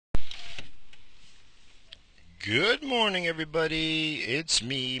Good morning, everybody. It's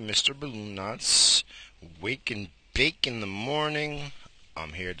me, Mr. Balloon Knots. Wake and bake in the morning.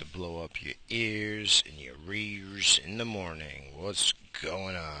 I'm here to blow up your ears and your rears in the morning. What's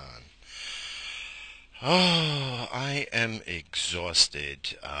going on? Oh, I am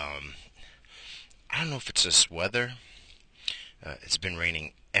exhausted. I don't know if it's this weather. It's been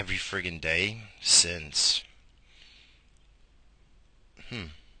raining every friggin' day since, I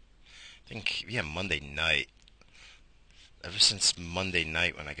think, yeah, Monday night. Ever since Monday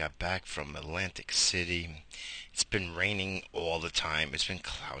night when I got back from Atlantic City, it's been raining all the time. It's been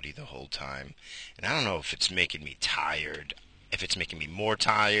cloudy the whole time. And I don't know if it's making me tired, if it's making me more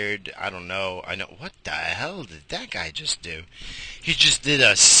tired. I don't know. I know. What the hell did that guy just do? He just did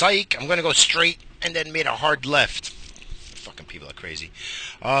a psych. I'm going to go straight and then made a hard left. Fucking people are crazy.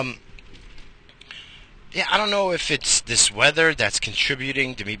 Um, yeah, I don't know if it's this weather that's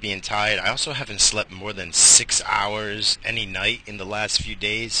contributing to me being tired. I also haven't slept more than 6 hours any night in the last few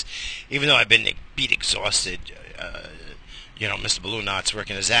days, even though I've been beat exhausted. Mr. Balloon Knot's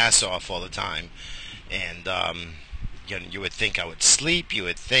working his ass off all the time, and you would think I would sleep. You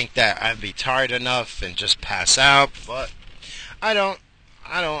would think that I'd be tired enough and just pass out, but I don't.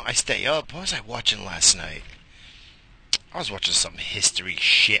 I don't. I stay up. What was I watching last night? I was watching some history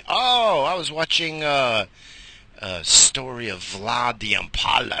shit. Oh, I was watching a story of Vlad the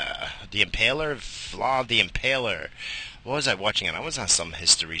Impaler. The Impaler? Vlad the Impaler. What was I watching it? I was on some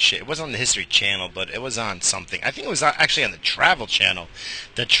history shit. It wasn't on the History Channel, but it was on something. I think it was actually on the Travel Channel.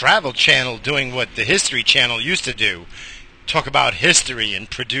 The Travel Channel doing what the History Channel used to do. Talk about history and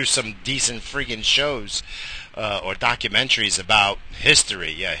produce some decent friggin' shows or documentaries about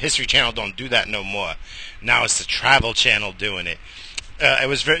history. Yeah, History Channel don't do that no more. Now it's the Travel Channel doing it. It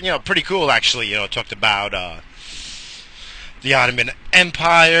was very, pretty cool actually. It talked about the Ottoman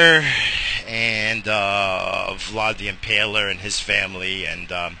Empire and Vlad the Impaler and his family,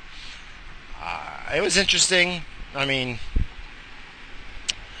 and it was interesting. I mean,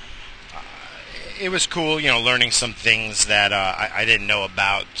 it was cool, learning some things that I didn't know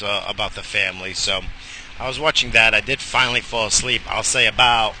about the family. So I was watching that. I did finally fall asleep. I'll say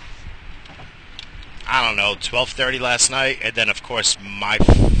about, I don't know, 12:30 last night, and then of course my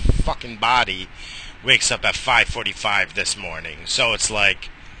fucking body wakes up at 5:45 this morning. So it's like,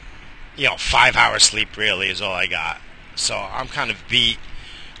 5 hours sleep really is all I got. So I'm kind of beat.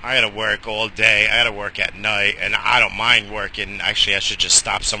 I gotta work all day. I gotta work at night, and I don't mind working. Actually, I should just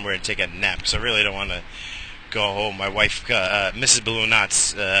stop somewhere and take a nap because I really don't want to go home. My wife, Mrs. Balloon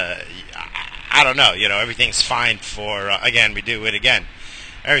Knots, I don't know. Everything's fine for. Again, we do it again.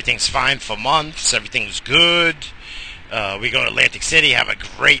 Everything's fine for months. Everything's good. We go to Atlantic City, have a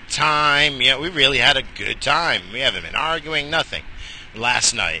great time. We really had a good time. We haven't been arguing, nothing.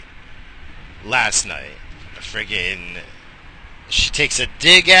 Last night, friggin', she takes a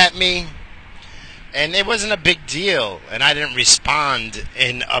dig at me, and it wasn't a big deal, and I didn't respond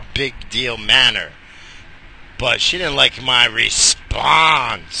in a big deal manner. But she didn't like my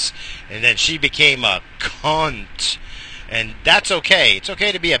response, and then she became a cunt. And that's okay. It's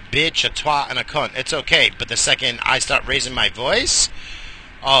okay to be a bitch, a twat, and a cunt. It's okay. But the second I start raising my voice,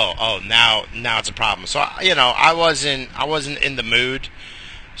 now it's a problem. So I wasn't in the mood.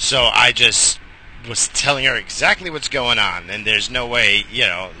 So I just was telling her exactly what's going on. And there's no way,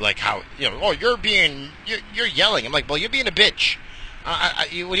 like how, oh, you're yelling. I'm like, well, you're being a bitch.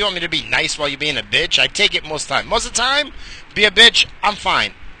 You want me to be nice while you're being a bitch? I take it most of the time. Most of the time, be a bitch. I'm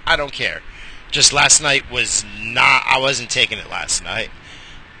fine. I don't care. Just last night was not. I wasn't taking it last night.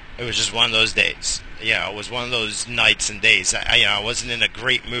 It was just one of those days. It was one of those nights and days. I wasn't in a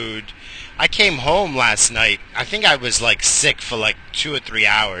great mood. I came home last night. I think I was like sick for like 2 or 3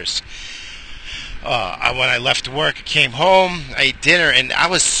 hours. When I left work, I came home, I ate dinner, and I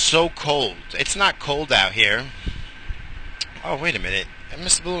was so cold. It's not cold out here. Oh, wait a minute.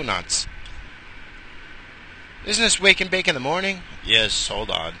 Mr. Blue Knots. Isn't this wake and bake in the morning? Yes, hold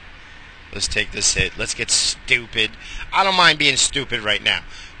on. Let's take this hit. Let's get stupid. I don't mind being stupid right now.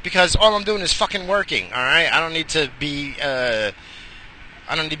 Because all I'm doing is fucking working, alright? I don't need to be, I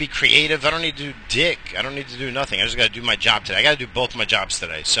don't need to be creative. I don't need to do dick. I don't need to do nothing. I just gotta do my job today. I gotta do both my jobs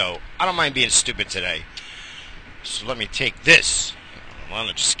today. So, I don't mind being stupid today. So let me take this. Well,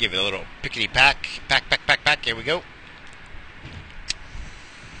 let's just give it a little pickety pack. Pack. Here we go.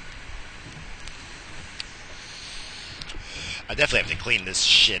 I definitely have to clean this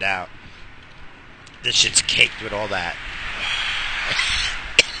shit out. This shit's caked with all that.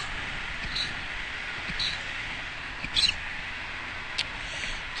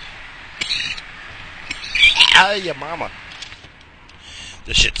 Ah, your mama.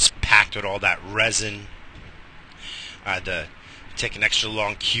 This shit's packed with all that resin. I had to take an extra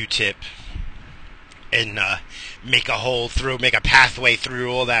long Q-tip and make a pathway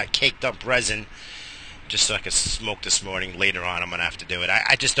through all that caked up resin, just so I could smoke this morning. Later on, I'm going to have to do it.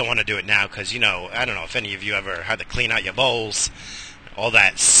 I just don't want to do it now because, I don't know if any of you ever had to clean out your bowls. All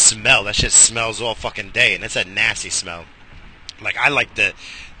that smell, that shit smells all fucking day, and it's a nasty smell. Like, I like the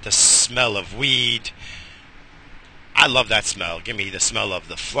smell of weed. I love that smell. Give me the smell of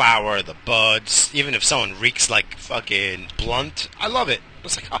the flower, the buds. Even if someone reeks like fucking blunt, I love it.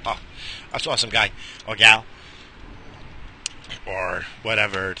 It's like, oh, that's awesome, guy or gal or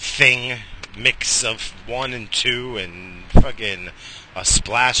whatever thing. Mix of 1 and 2 and fucking a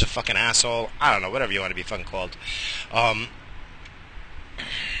splash of fucking asshole. I don't know, whatever you want to be fucking called.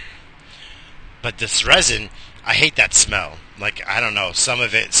 But this resin, I hate that smell. Like, I don't know, some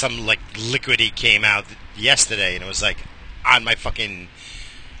like liquidy came out yesterday, and it was like on my fucking,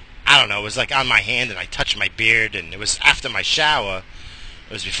 I don't know, it was like on my hand, and I touched my beard, and it was after my shower.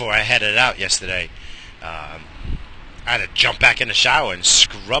 It was before I headed out yesterday. I had to jump back in the shower and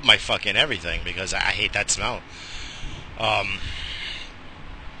scrub my fucking everything because I hate that smell.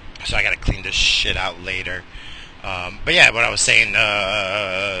 So I gotta clean this shit out later. But yeah, what I was saying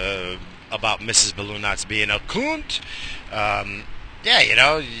about Mrs. Balloonauts being a cunt. Yeah,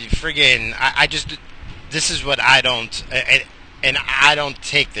 you friggin', I just, this is what I don't, and I don't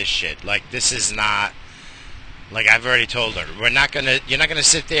take this shit. Like, this is not, like I've already told her, you're not gonna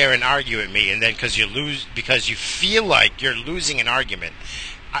sit there and argue with me, and then because you feel like you're losing an argument.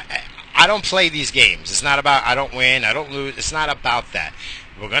 I don't play these games. It's not about, I don't win, I don't lose. It's not about that.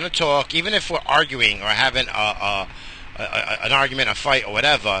 We're gonna talk, even if we're arguing or having an argument, a fight, or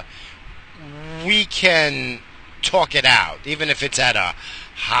whatever. We can talk it out, even if it's at a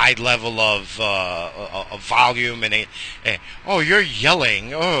high level of volume. And oh, you're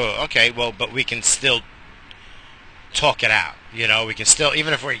yelling. Oh, okay. Well, but we can still talk it out. We can still,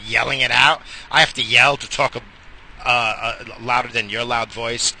 even if we're yelling it out. I have to yell to talk louder than your loud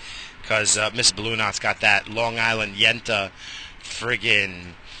voice, because Miss Balloonauts got that Long Island Yenta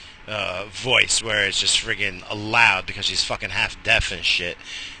friggin' voice where it's just friggin' loud because she's fucking half deaf and shit.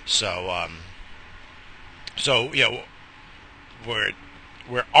 So we're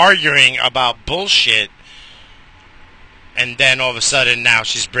arguing about bullshit, and then all of a sudden now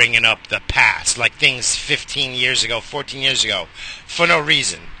she's bringing up the past, like things 15 years ago, 14 years ago, for no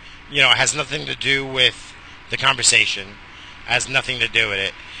reason. It has nothing to do with the conversation, has nothing to do with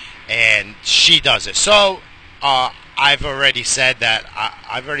it, and she does it. So I've already said that.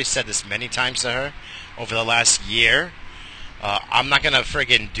 I've already said this many times to her over the last year. I'm not going to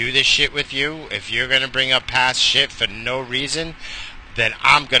friggin' do this shit with you. If you're going to bring up past shit for no reason, then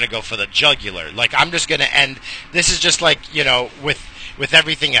I'm going to go for the jugular. Like, I'm just going to end. This is just like, with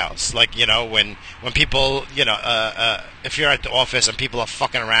everything else. Like, when people, if you're at the office and people are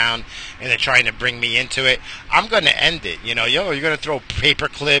fucking around and they're trying to bring me into it, I'm going to end it. You're going to throw paper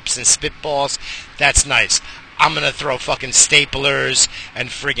clips and spitballs. That's nice. I'm going to throw fucking staplers and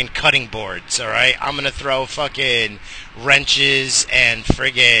friggin' cutting boards, alright? I'm going to throw fucking wrenches and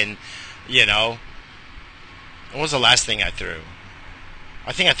friggin', what was the last thing I threw?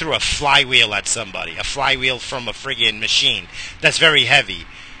 I think I threw a flywheel at somebody. A flywheel from a friggin' machine that's very heavy.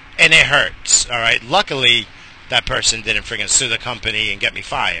 And it hurts, alright? Luckily, that person didn't friggin' sue the company and get me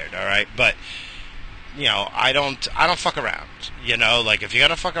fired, alright? But I don't fuck around. Like, if you're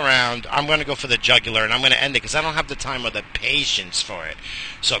gonna fuck around, I'm gonna go for the jugular, and I'm gonna end it, because I don't have the time or the patience for it.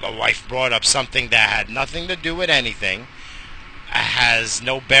 So the wife brought up something that had nothing to do with anything, has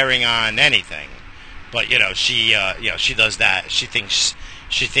no bearing on anything, but she does that. She thinks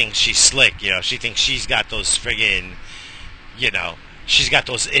she's slick. She thinks she's got those friggin', she's got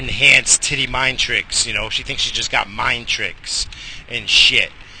those enhanced titty mind tricks. She thinks she just got mind tricks and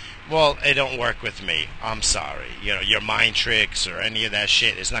shit. Well, it don't work with me. I'm sorry. Your mind tricks or any of that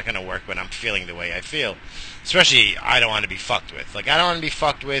shit is not going to work when I'm feeling the way I feel. Especially, I don't want to be fucked with. Like, I don't want to be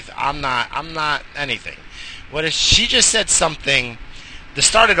fucked with. I'm not anything. What if she just said something to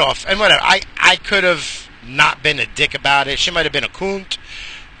start it off, and whatever. I could have not been a dick about it. She might have been a cunt,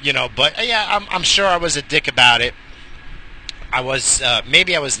 but yeah, I'm sure I was a dick about it. I was,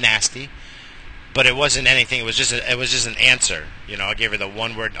 maybe I was nasty. But it wasn't anything. It was just an answer. I gave her the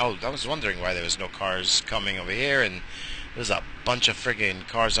one word. Oh, I was wondering why there was no cars coming over here, and there's a bunch of friggin'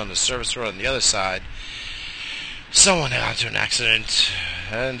 cars on the service road on the other side. Someone got into an accident,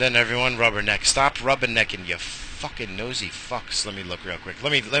 and then everyone rubberneck. Stop rubbernecking, you fucking nosy fucks. Let me look real quick.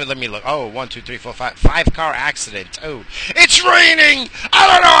 Let me look. Oh, 1, 2, 3, 4, 5 car accident. Oh, it's raining. I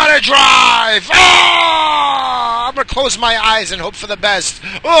don't know how to drive. Oh, I'm gonna close my eyes and hope for the best.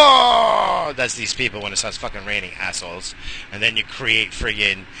 Oh, that's these people when it starts fucking raining, assholes. And then you create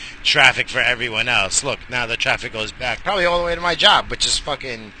friggin' traffic for everyone else. Look, now the traffic goes back, probably all the way to my job, which is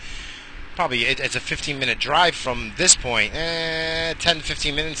fucking. Probably it's a 15-minute drive from this point. 10 to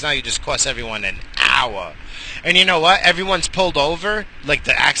 15 minutes. Now you just cost everyone an hour. And you know what? Everyone's pulled over. Like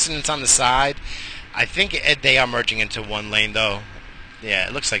the accidents on the side. I think they are merging into one lane though. Yeah,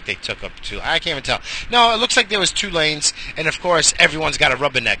 it looks like they took up two. I can't even tell. No, it looks like there was 2 lanes. And of course, everyone's got a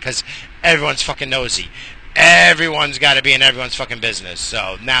rubberneck because everyone's fucking nosy. Everyone's got to be in everyone's fucking business.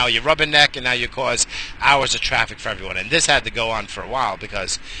 So now you rubberneck and now you cause hours of traffic for everyone. And this had to go on for a while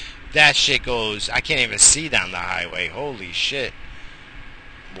because that shit goes, I can't even see down the highway. Holy shit.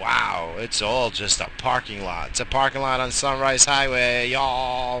 Wow, it's all just a parking lot. It's a parking lot on Sunrise Highway,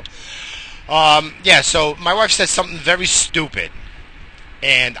 y'all. Yeah, so my wife said something very stupid.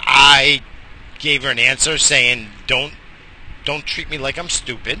 And I gave her an answer saying, don't treat me like I'm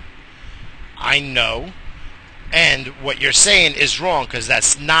stupid. I know. And what you're saying is wrong because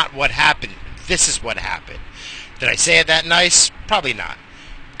that's not what happened. This is what happened. Did I say it that nice? Probably not.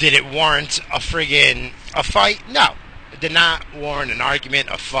 Did it warrant a fight? No. It did not warrant an argument,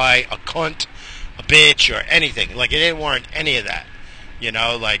 a fight, a cunt, a bitch, or anything. Like, it didn't warrant any of that. You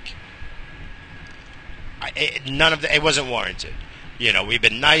know, like, none of that, it wasn't warranted. You know, we've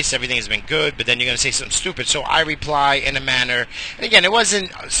been nice, everything has been good, but then you're going to say something stupid. So I reply in a manner, and again, it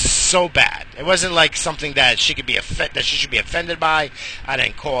wasn't so bad. It wasn't like something that she could be that she should be offended by. I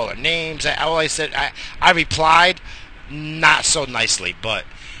didn't call her names. All I said, I replied not so nicely, but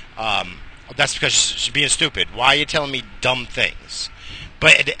that's because she's being stupid. Why are you telling me dumb things?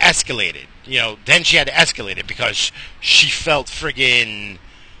 But it escalated. You know, then she had to escalate it because she felt friggin'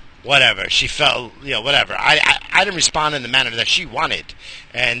 whatever. She felt, you know, whatever. I didn't respond in the manner that she wanted.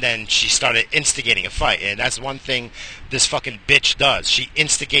 And then she started instigating a fight. And that's one thing this fucking bitch does. She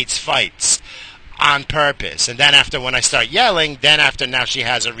instigates fights on purpose. And then after, when I start yelling, now she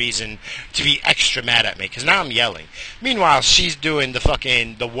has a reason to be extra mad at me. Because now I'm yelling. Meanwhile, she's doing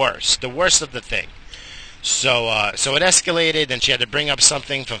the worst of the thing. So it escalated, and she had to bring up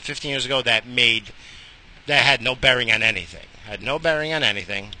something from 15 years ago that had no bearing on anything.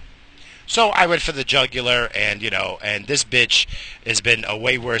 So I went for the jugular, and, you know, and this bitch has been a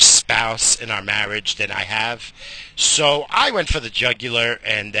way worse spouse in our marriage than I have. So I went for the jugular,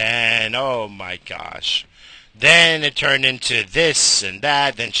 and then, oh my gosh. Then it turned into this and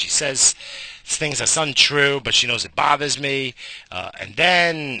that. Then she says things that's untrue, but she knows it bothers me. And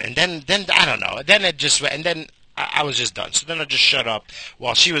then, I don't know. Then it just, and then I was just done. So then I just shut up.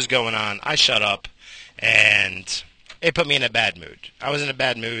 While she was going on, I shut up, and it put me in a bad mood. I was in a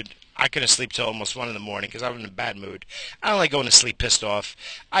bad mood. I couldn't sleep till almost 1 in the morning because I was in a bad mood. I don't like going to sleep pissed off.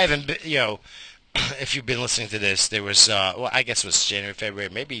 I haven't been, you know, if you've been listening to this, there was, well, I guess it was January, February,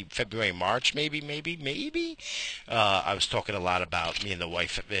 maybe February, March, maybe. I was talking a lot about me and the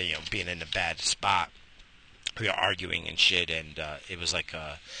wife, you know, being in a bad spot. We were arguing and shit, and it was like,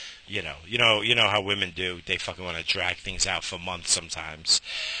 you know how women do. They fucking want to drag things out for months sometimes.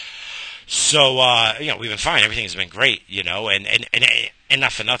 So, you know, we've been fine. Everything's been great, you know, and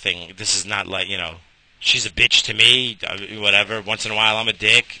not for nothing. This is not like, you know, she's a bitch to me, whatever. Once in a while, I'm a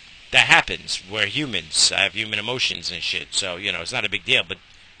dick. That happens. We're humans. I have human emotions and shit. So, you know, it's not a big deal. But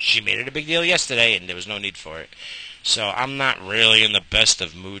she made it a big deal yesterday, and there was no need for it. So I'm not really in the best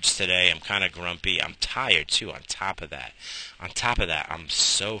of moods today. I'm kind of grumpy. I'm tired, too, on top of that. I'm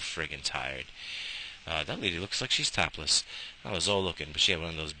so friggin' tired. That lady looks like she's topless. I was all looking, but she had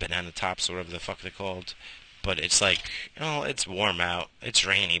one of those banana tops or whatever the fuck they're called. But it's like, you know, it's warm out. It's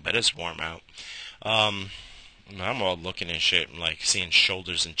rainy, but it's warm out. I'm all looking and shit. I'm like seeing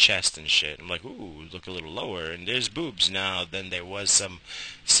shoulders and chest and shit. I'm like, ooh, look a little lower, and there's boobs now. Then there was some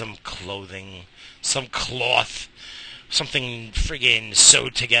clothing, some cloth, something friggin'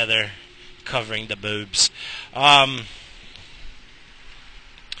 sewed together, covering the boobs.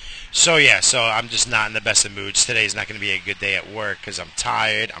 So I'm just not in the best of moods. Today's not going to be a good day at work because I'm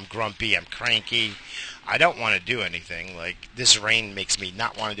tired, I'm grumpy, I'm cranky. I don't want to do anything. Like, this rain makes me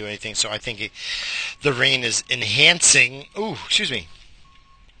not want to do anything, so I think the rain is enhancing. Ooh, excuse me.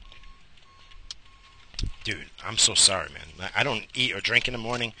 Dude, I'm so sorry, man. I don't eat or drink in the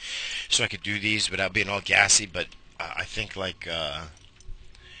morning, so I could do these without being all gassy, but I think, like,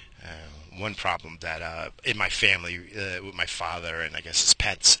 one problem that in my family with my father, and I guess his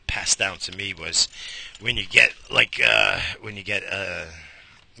pets passed down to me, was when you get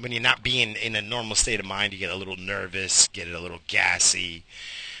when you're not being in a normal state of mind, you get a little nervous, get a little gassy.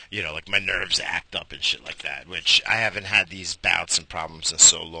 Like my nerves act up and shit like that. Which I haven't had these bouts and problems in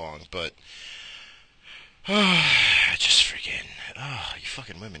so long, but I just freaking, you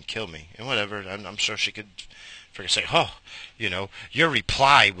fucking women kill me. And whatever, I'm sure she could freaking say, your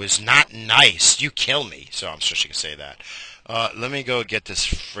reply was not nice. You kill me. So I'm sure she could say that. Let me go get this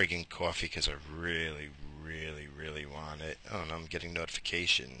friggin' coffee because I really, really, really want it. Oh, no, I'm getting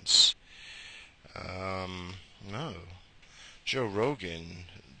notifications. No. Joe Rogan,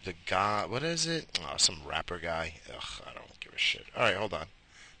 the guy, what is it? Oh, some rapper guy. Ugh, I don't give a shit. Alright, hold on. Let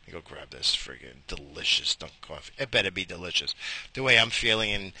me go grab this friggin' delicious Dunkin' coffee. It better be delicious. The way I'm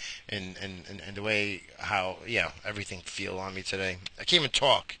feeling and the way how, everything feel on me today. I can't even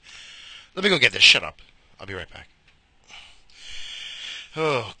talk. Let me go get this. Shut up. I'll be right back.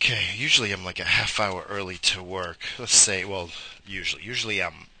 Okay, usually I'm like a half hour early to work. Let's say, well, usually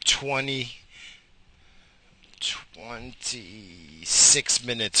I'm 26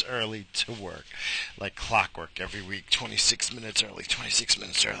 minutes early to work. Like clockwork every week, 26 minutes early, 26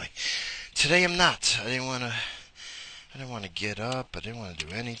 minutes early. Today I'm not. I didn't want to get up. I didn't want to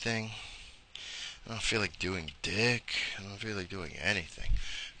do anything. I don't feel like doing dick. I don't feel like doing anything.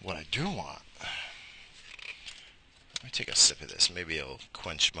 What I do want, let me take a sip of this. Maybe it'll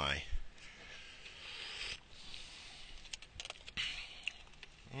quench my...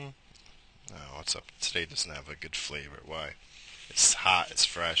 Oh, what's up? Today doesn't have a good flavor. Why? It's hot. It's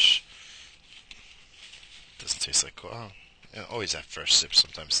fresh. Doesn't taste like... Oh, always that first sip.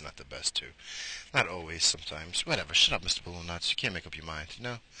 Sometimes it's not the best, too. Not always. Sometimes. Whatever. Shut up, Mr. Balloon Nuts. You can't make up your mind.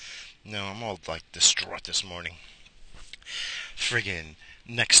 No. No, I'm all, distraught this morning. Friggin'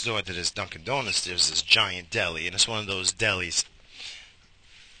 next door to this Dunkin' Donuts, there's this giant deli, and it's one of those delis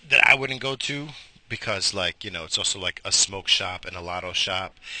that I wouldn't go to because, it's also like a smoke shop and a lotto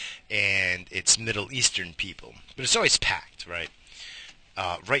shop, and it's Middle Eastern people. But it's always packed, right?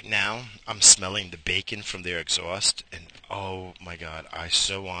 Right now, I'm smelling the bacon from their exhaust, and oh my god, I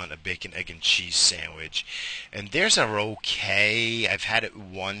so want a bacon, egg, and cheese sandwich. And theirs are okay. I've had it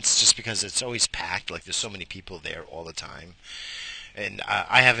once just because it's always packed, there's so many people there all the time. And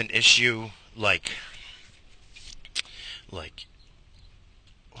I have an issue, whatever,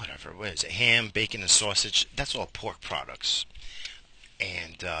 what is it, ham, bacon, and sausage, that's all pork products.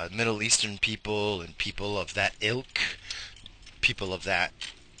 And Middle Eastern people and people of that ilk, people of that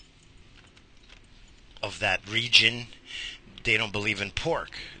region, they don't believe in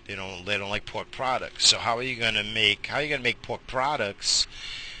pork. They don't like pork products. So how are you gonna make pork products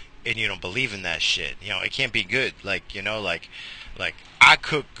and you don't believe in that shit? It can't be good. I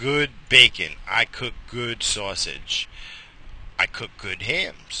cook good bacon. I cook good sausage. I cook good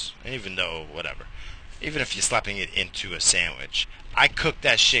hams. Even though, whatever. Even if you're slapping it into a sandwich. I cook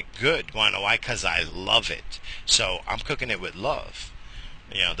that shit good. Wanna know why? Because I love it. So I'm cooking it with love.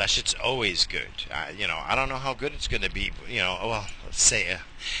 That shit's always good. I don't know how good it's going to be. Let's say,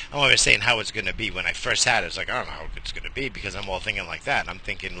 I'm always saying how it's going to be. When I first had it, it's like, I don't know how good it's going to be because I'm all thinking like that. I'm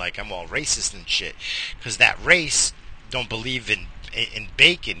thinking like I'm all racist and shit. Because that race don't believe in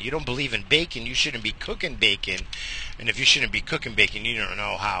bacon. You don't believe in bacon, you shouldn't be cooking bacon. And if you shouldn't be cooking bacon, you don't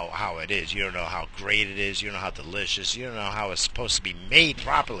know how it is. You don't know how great it is. You don't know how delicious. You don't know how it's supposed to be made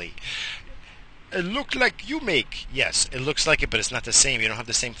properly. It looked like you make. Yes, it looks like it, but it's not the same. You don't have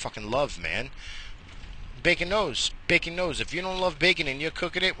the same fucking love, man. Bacon knows. Bacon knows. If you don't love bacon and you're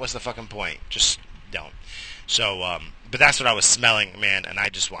cooking it, what's the fucking point? Just don't. So, but that's what I was smelling, man, and I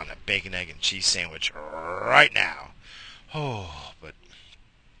just want a bacon, egg, and cheese sandwich right now. Oh, but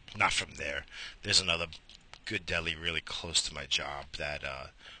not from there. There's another good deli really close to my job that,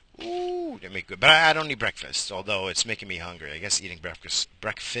 they make good. But I don't eat breakfast, although it's making me hungry. I guess eating breakfast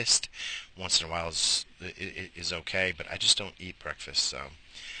once in a while is okay, but I just don't eat breakfast, so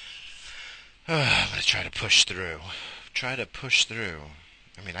I'm going to try to push through.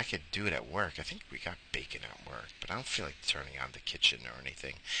 I mean, I could do it at work. I think we got bacon at work, but I don't feel like turning on the kitchen or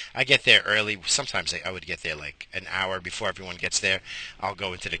anything. I get there early. Sometimes I would get there like an hour before everyone gets there. I'll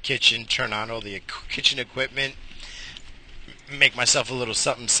go into the kitchen, turn on all the kitchen equipment, make myself a little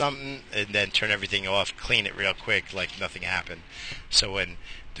something, and then turn everything off, clean it real quick like nothing happened. So when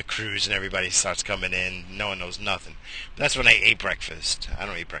the crews and everybody starts coming in, no one knows nothing. But that's when I ate breakfast. I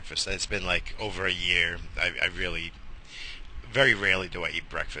don't eat breakfast. It's been like over a year. I really, very rarely do I eat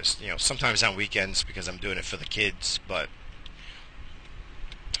breakfast. Sometimes on weekends because I'm doing it for the kids, but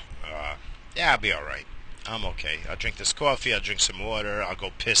yeah, I'll be alright. I'm okay. I'll drink this coffee, I'll drink some water, I'll go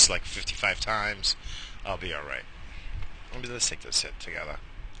piss like 55 times. I'll be alright. Let's take this hit together.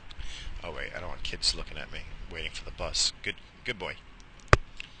 Oh wait, I don't want kids looking at me, waiting for the bus. Good boy.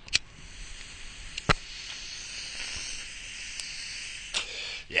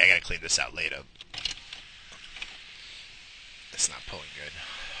 gotta clean this out later. It's not pulling good.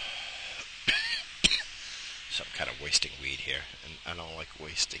 So I'm kind of wasting weed here, and I don't like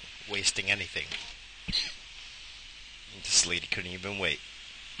wasting anything. This lady couldn't even wait.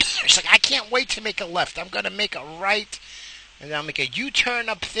 She's like, I can't wait to make a left. I'm gonna make a right, and then I'll make a U-turn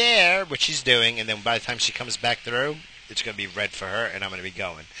up there, which she's doing, and then by the time she comes back through, it's gonna be red for her, and I'm gonna be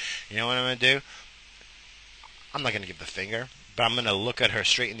going. You know what I'm gonna do? I'm not gonna give the finger, but I'm gonna look at her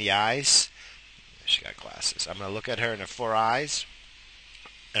straight in the eyes. She got glasses. I'm gonna look at her in her 4 eyes,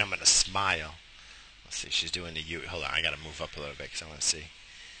 and I'm gonna smile. Let's see, she's doing the U. Hold on, I gotta move up a little bit because I want to see.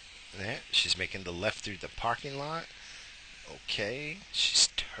 There, she's making the left through the parking lot. Okay, she's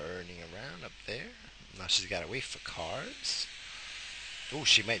turning around up there. Now she's gotta wait for cars. Oh,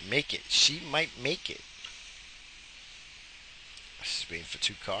 she might make it. She might make it. She's waiting for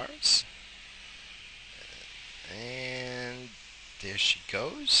 2 cars. And there she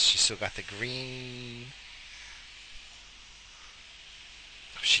goes. She still got the green.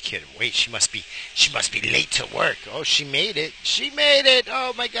 Oh, she can't wait. She must be late to work. Oh, she made it. She made it.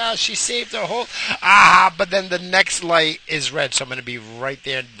 Oh my gosh, she saved her whole. But then the next light is red, so I'm gonna be right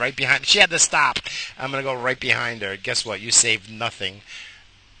there, right behind. She had to stop. I'm gonna go right behind her. Guess what? You saved nothing.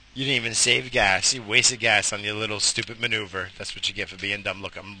 You didn't even save gas. You wasted gas on your little stupid maneuver. That's what you get for being dumb.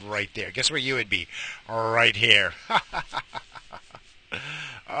 Look, I'm right there. Guess where you would be? Right here.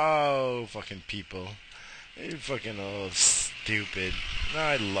 Oh, fucking people. You fucking all stupid.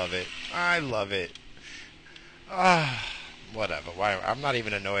 I love it. I love it. Whatever. Why? I'm not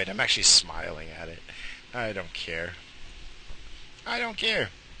even annoyed. I'm actually smiling at it. I don't care. I don't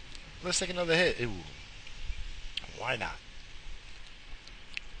care. Let's take another hit. Ooh. Why not?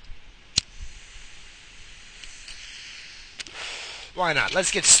 Why not?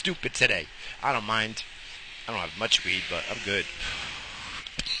 Let's get stupid today. I don't mind. I don't have much weed, but I'm good.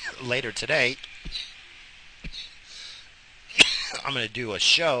 Later today, I'm going to do a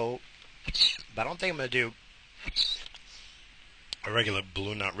show, but I don't think I'm going to do a regular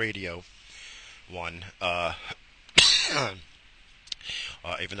Blue Knot Radio one.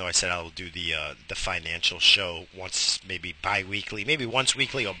 Even though I said I'll do the financial show once, maybe bi-weekly, maybe once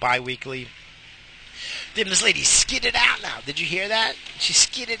weekly or bi-weekly. Then this lady skidded out now. Did you hear that? She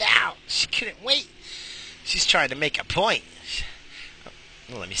skidded out. She couldn't wait. She's trying to make a point.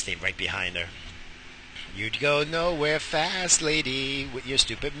 Well, let me stay right behind her. You'd go nowhere fast, lady, with your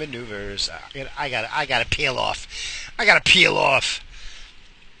stupid maneuvers. I gotta peel off. I gotta peel off.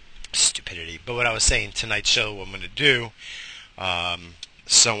 Stupidity. But what I was saying, tonight's show, what I'm gonna do,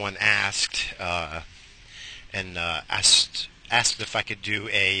 someone asked, asked if I could do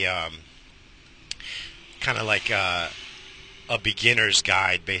a, kind of like a beginner's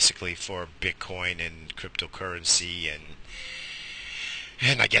guide, basically, for Bitcoin and cryptocurrency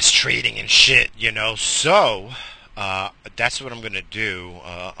and I guess trading and shit, you know. So that's what I'm gonna do.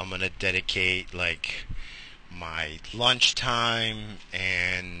 I'm gonna dedicate like my lunchtime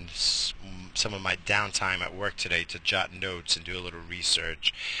and some of my downtime at work today to jot notes and do a little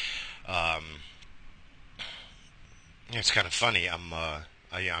research. It's kind of funny. I'm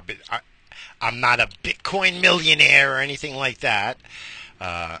not a Bitcoin millionaire or anything like that.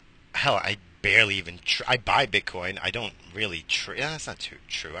 Hell, I barely even I buy Bitcoin. I don't really trade. That's not too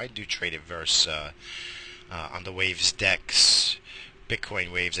true. I do trade it versus on the Waves DEX,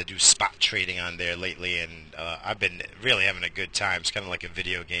 Bitcoin Waves. I do spot trading on there lately, and I've been really having a good time. It's kind of like a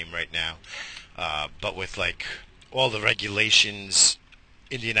video game right now, but with like all the regulations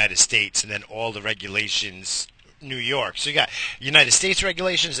in the United States, and then all the regulations New York. So you got United States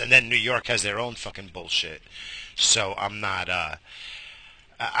regulations, and then New York has their own fucking bullshit. So I'm not.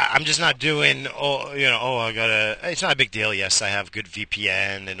 I'm just not doing. I gotta. It's not a big deal. Yes, I have good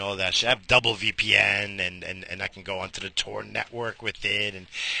VPN and all that shit. I have double VPN, and I can go onto the Tor network with it,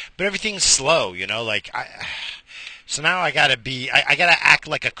 but everything's slow. You know, like So now I gotta be. I gotta act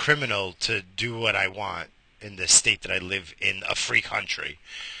like a criminal to do what I want in the state that I live in, a free country.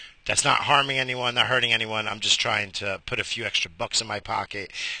 That's not harming anyone, not hurting anyone. I'm just trying to put a few extra bucks in my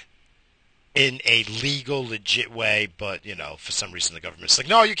pocket in a legal, legit way. But, for some reason the government's like,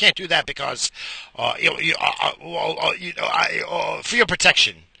 no, you can't do that because, for your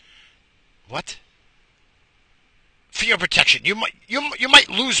protection. What? For your protection. You might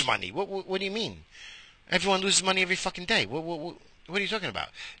lose money. What do you mean? Everyone loses money every fucking day. What are you talking about?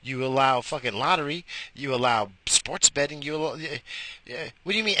 You allow fucking lottery. You allow sports betting. What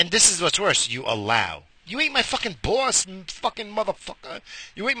do you mean? And this is what's worse. You allow. You ain't my fucking boss, fucking motherfucker.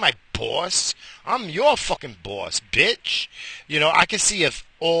 You ain't my boss. I'm your fucking boss, bitch. I can see if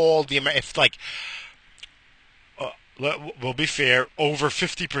all the We'll be fair. Over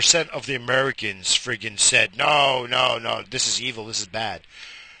 50% of the Americans friggin' said, no, no, no, this is evil, this is bad.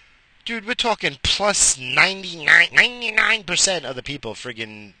 Dude, we're talking plus 99% of the people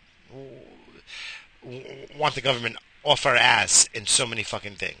friggin' want the government off our ass in so many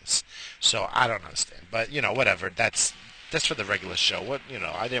fucking things. So I don't understand. But, whatever. That's for the regular show.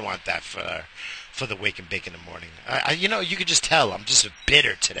 I didn't want that for the wake and bake in the morning. You could just tell I'm just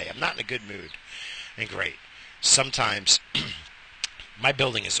bitter today. I'm not in a good mood. And great. Sometimes my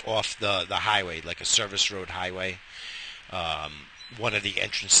building is off the highway, like a service road highway. One of the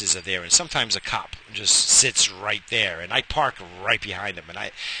entrances are there, and sometimes a cop just sits right there, and I park right behind him.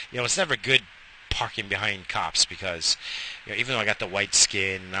 And it's never good parking behind cops because, even though I got the white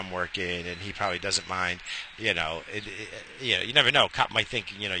skin and I'm working, and he probably doesn't mind, you never know. Cop might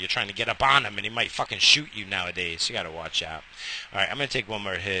think, you're trying to get up on him, and he might fucking shoot you nowadays. You got to watch out. All right, I'm gonna take one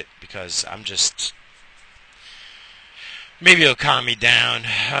more hit because I'm just. Maybe it'll calm me down.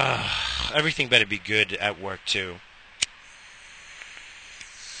 Everything better be good at work too.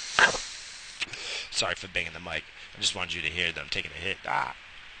 Sorry for banging the mic. I just wanted you to hear that I'm taking a hit.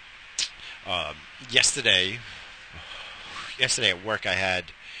 Yesterday at work, I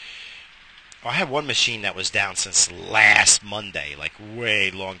had one machine that was down since last Monday, like way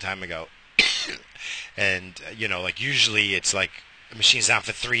long time ago. And like usually it's like the machine's down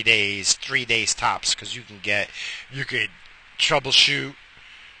for 3 days, 3 days tops, because you could troubleshoot,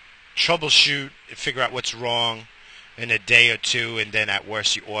 and figure out what's wrong in a day or two, and then at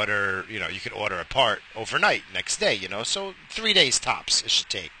worst you order, you could order a part overnight, next day, so 3 days tops it should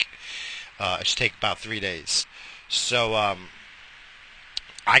take. It should take about 3 days. So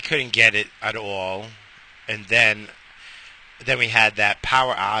I couldn't get it at all, and then we had that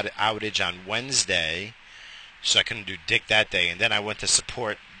power outage on Wednesday, so I couldn't do dick that day. And then I went to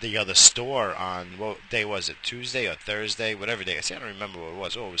support the other store on, what day was it, Tuesday or Thursday, whatever day. I don't remember what it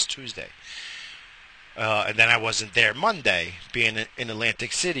was. Oh, it was Tuesday. And then I wasn't there Monday, being in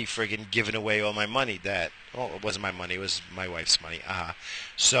Atlantic City, friggin' giving away all my money. It wasn't my money, it was my wife's money.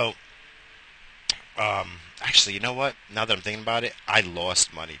 So, actually, you know what? Now that I'm thinking about it, I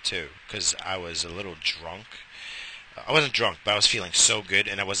lost money too, because I was a little drunk. I wasn't drunk, but I was feeling so good,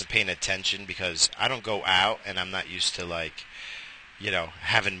 and I wasn't paying attention because I don't go out, and I'm not used to,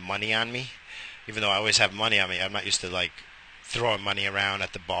 having money on me. Even though I always have money on me, I'm not used to, throwing money around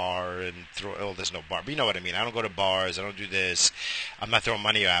at the bar and there's no bar. But you know what I mean. I don't go to bars. I don't do this. I'm not throwing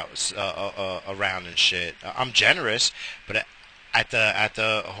money out around and shit. I'm generous, but at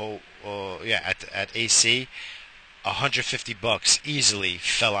AC, $150 easily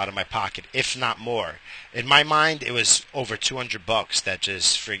fell out of my pocket, if not more. In my mind, it was over $200 that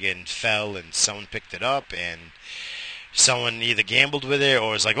just friggin' fell, and someone picked it up, and someone either gambled with it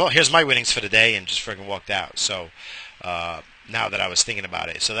or was like, "Well, here's my winnings for the day," and just friggin' walked out. So now that I was thinking about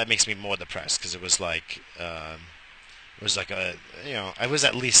it, so that makes me more depressed because it was like. It was like it was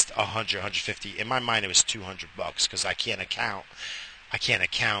at least 100, 150. In my mind, it was $200 because I can't account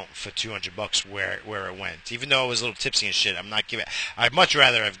for $200 where it went. Even though I was a little tipsy and shit, I'm not giving. I'd much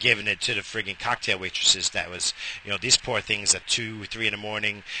rather have given it to the friggin' cocktail waitresses. That was, these poor things at 2, 3 in the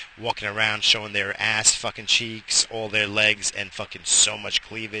morning, walking around showing their ass, fucking cheeks, all their legs, and fucking so much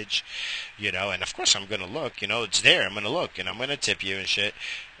cleavage, And of course, I'm gonna look. It's there. I'm gonna look, and I'm gonna tip you and shit.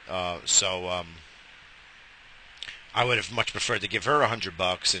 I would have much preferred to give her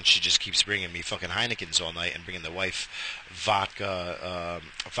 $100, and she just keeps bringing me fucking Heinekens all night, and bringing the wife vodka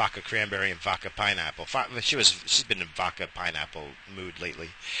cranberry and vodka pineapple. She's been in vodka pineapple mood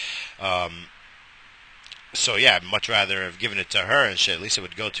lately. So yeah, I'd much rather have given it to her and shit. At least it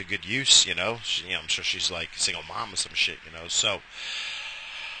would go to good use, I'm sure she's like a single mom or some shit, So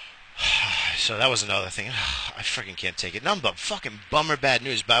that was another thing. I freaking can't take it. None but fucking bummer bad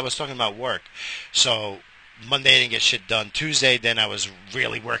news. But I was talking about work, so. Monday I didn't get shit done. Tuesday, then I was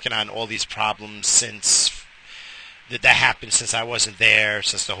really working on all these problems since that happened since I wasn't there,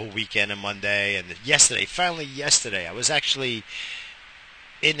 since the whole weekend and Monday. And finally yesterday, I was actually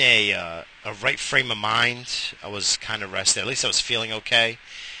in a right frame of mind. I was kind of rested. At least I was feeling okay.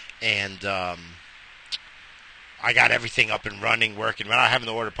 And I got everything up and running, working. Without having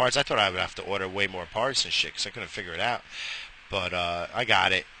to order parts, I thought I would have to order way more parts and shit because I couldn't figure it out. But I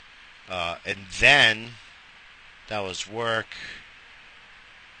got it. And then... that was work.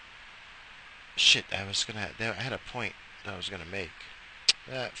 Shit, I had a point that I was gonna make.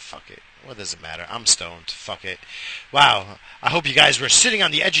 Fuck it. What does it matter? I'm stoned. Fuck it. Wow. I hope you guys were sitting on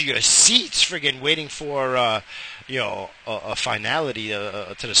the edge of your seats, friggin' waiting for, a finality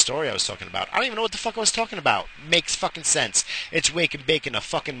to the story I was talking about. I don't even know what the fuck I was talking about. Makes fucking sense. It's Wake and Bacon, a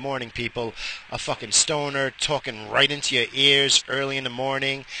fucking morning, people. A fucking stoner talking right into your ears early in the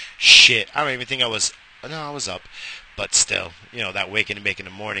morning. Shit. I don't even think I was. No, I was up. But still, that waking and baking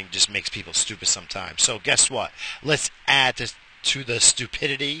in the morning just makes people stupid sometimes. So guess what? Let's add to the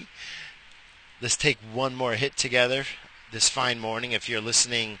stupidity. Let's take one more hit together this fine morning. If you're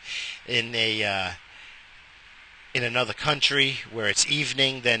listening in in another country where it's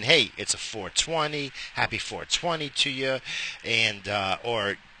evening, then hey, it's a 420. Happy 420 to you, and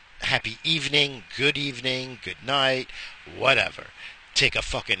or happy evening, good night, whatever. Take a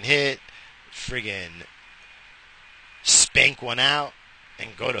fucking hit, friggin' spank one out,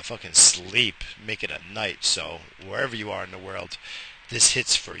 and go to fucking sleep. Make it a night. So wherever you are in the world, this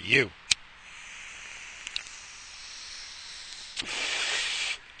hit's for you.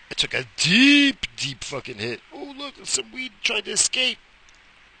 I took a deep fucking hit. Oh, look, some weed tried to escape.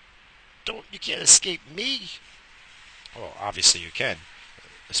 You can't escape me. Well, obviously you can.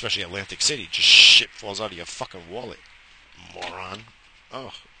 Especially Atlantic City. Just shit falls out of your fucking wallet. Moron.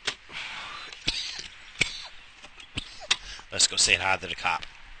 Oh. Let's go say hi to the cop.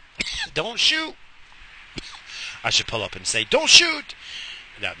 Don't shoot. I should pull up and say, don't shoot.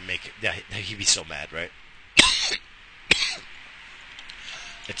 He'd be so mad, right?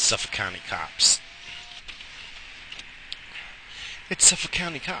 It's Suffolk County cops. It's Suffolk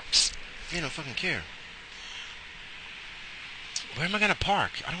County cops. They don't fucking care. Where am I going to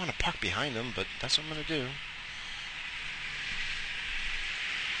park? I don't want to park behind them, but that's what I'm going to do.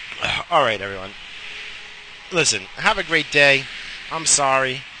 Alright, everyone. Listen, have a great day. I'm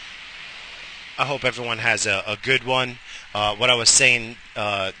sorry. I hope everyone has a good one. What I was saying,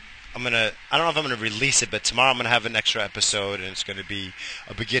 I don't know if I'm gonna release it, but tomorrow I'm gonna have an extra episode, and it's gonna be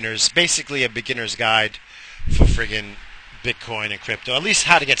basically a beginner's guide for friggin' Bitcoin and crypto. At least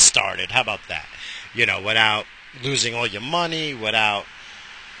how to get started. How about that? Without losing all your money, without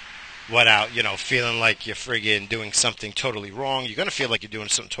feeling like you're friggin' doing something totally wrong. You're gonna feel like you're doing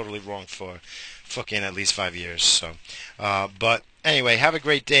something totally wrong for fucking at least 5 years. So, but anyway, have a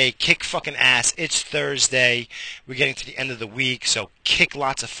great day. Kick fucking ass. It's Thursday. We're getting to the end of the week, so kick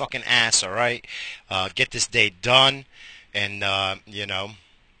lots of fucking ass. All right. Get this day done, and have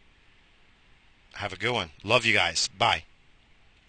a good one. Love you guys. Bye.